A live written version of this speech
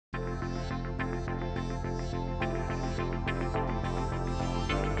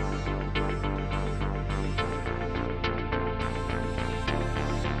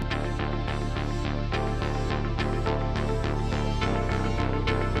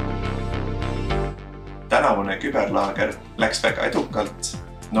tänavune küberlaager läks väga edukalt,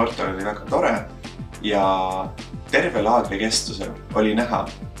 noortel oli väga tore ja terve laagri kestusel oli näha,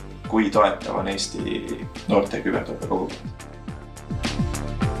 kui toetav on Eesti noorte küberturbe kogukond.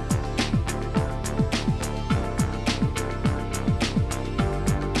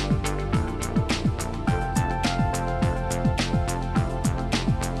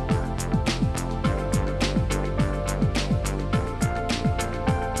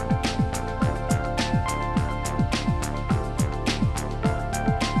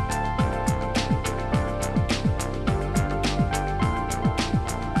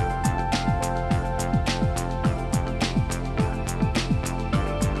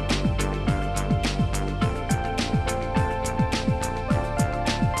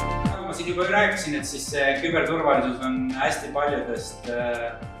 Juba rääkisin, et siis küberturvalisus on hästi paljudest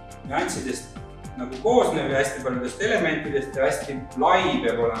nüanssidest nagu koosnev ja hästi paljudest elementidest ja hästi lai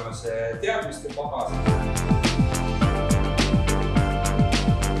peab olema see teadmiste pagas.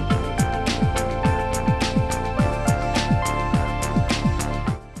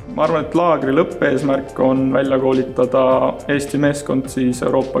 Ma arvan, et laagri lõppeesmärk on välja koolitada Eesti meeskond siis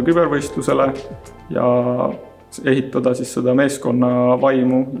Euroopa kübervõistlusele ja ehitada siis seda meeskonna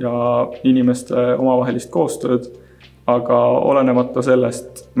vaimu ja inimeste omavahelist koostööd, aga olenemata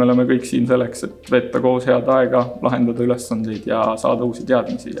sellest me oleme kõik siin selleks, et veeta koos head aega, lahendada ülesandeid ja saada uusi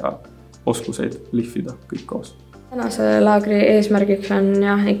teadmisi ja oskuseid lihvida kõik koos. Tänase laagri eesmärgiks on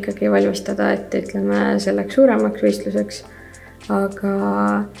ikkagi valmistada ette selleks suuremaks võistluseks, aga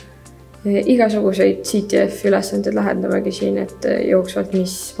igasuguseid CTF ülesandeid lahendamegi siin, et jooksvalt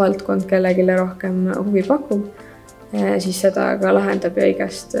mis valdkond kellegile rohkem huvi pakub, siis seda ka lahendab ja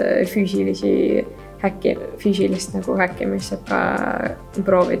igast füüsilist nagu häkkimist saab ka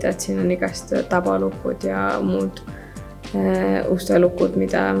proovida, et siin on igast tabalukud ja muud ustelukud,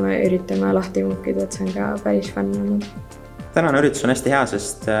 mida me üritame lahti mukkida, et see on ka päris fun olnud. Tänane üritus on hästi hea,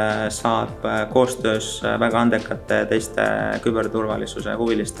 sest saab koostöös väga andekate teiste küberturvalisuse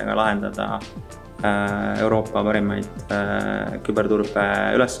huvilistega lahendada Euroopa parimaid küberturbe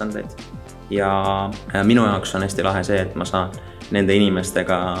ülesandeid. Ja minu jaoks on hästi lahe see, et ma saan nende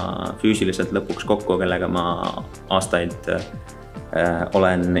inimestega füüsiliselt lõpuks kokku, kellega ma aastaid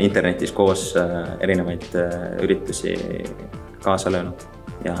olen internetis koos erinevaid üritusi kaasa löönud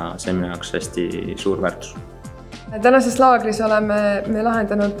ja see on minu jaoks hästi suur väärtus. Tänases laagris oleme me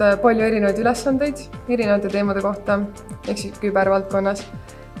lahendanud palju erinevaid ülesandeid erinevate teemade kohta, ehk kübervaldkonnas.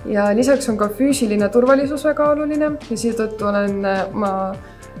 Ja lisaks on ka füüsiline turvalisus väga oluline ja seetõttu olen ma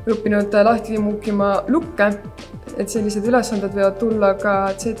õppinud lahti muukima lukke, et sellised ülesanded võivad tulla ka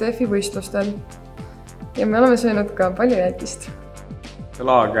CTF-i võistlustel. Ja me oleme söönud ka palju jäätist.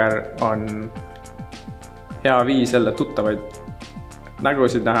 Laager on hea viis jälle tuttavaid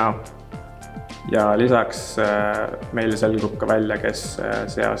nägusid näha. Ja lisaks meil selgub ka välja, kes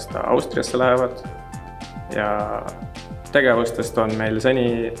see aasta Austriasse lähevad. Ja tegevustest on meil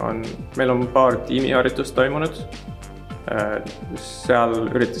meil on paar tiimiharitust toimunud. Seal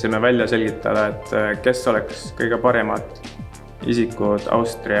üritasime välja selgitada, et kes oleks kõige parimad isikud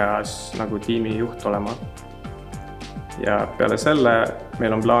Austrias nagu tiimi juht olema. Ja peale selle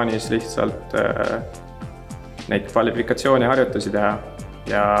meil on plaanis lihtsalt neid kvalifikatsiooniharjutusi teha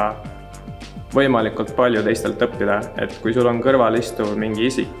ja võimalikult palju teistelt õppida, et kui sul on kõrval istuv mingi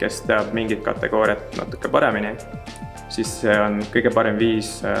isik, kes teab mingit kategooriat natuke paremini, siis see on kõige parem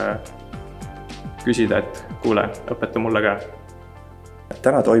viis küsida, et kuule, õpeta mulle ka.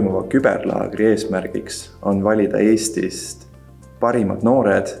 Täna toimuva küberlaagri eesmärgiks on valida Eestist parimad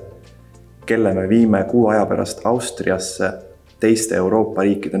noored, kelle me viime kuu aja pärast Austriasse teiste Euroopa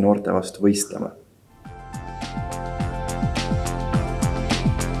riikide noorte vastu võistlema.